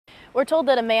We're told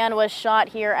that a man was shot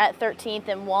here at 13th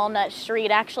and Walnut Street,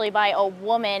 actually by a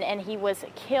woman, and he was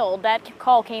killed. That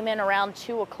call came in around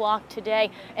 2 o'clock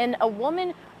today, and a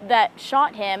woman that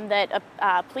shot him, that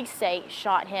police say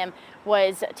shot him,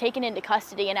 was taken into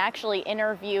custody and actually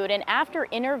interviewed. And after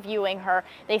interviewing her,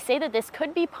 they say that this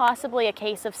could be possibly a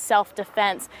case of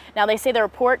self-defense. Now, they say the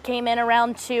report came in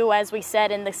around 2, as we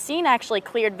said, and the scene actually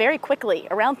cleared very quickly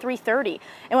around 3:30.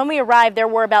 And when we arrived, there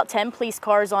were about 10 police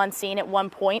cars on scene at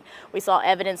one point. We saw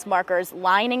evidence markers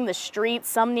lining the street,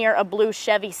 some near a blue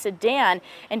Chevy sedan.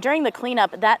 And during the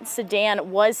cleanup, that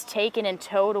sedan was taken and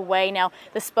towed away. Now,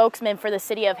 the spokesman for the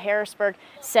city of Harrisburg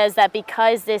says that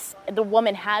because the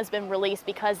woman has been released,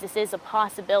 because this is a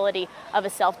possibility of a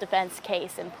self-defense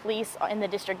case, and police and the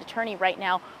district attorney right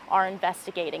now are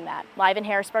investigating that. Live in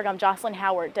Harrisburg, I'm Jocelyn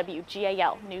Howard,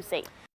 WGAL News 8.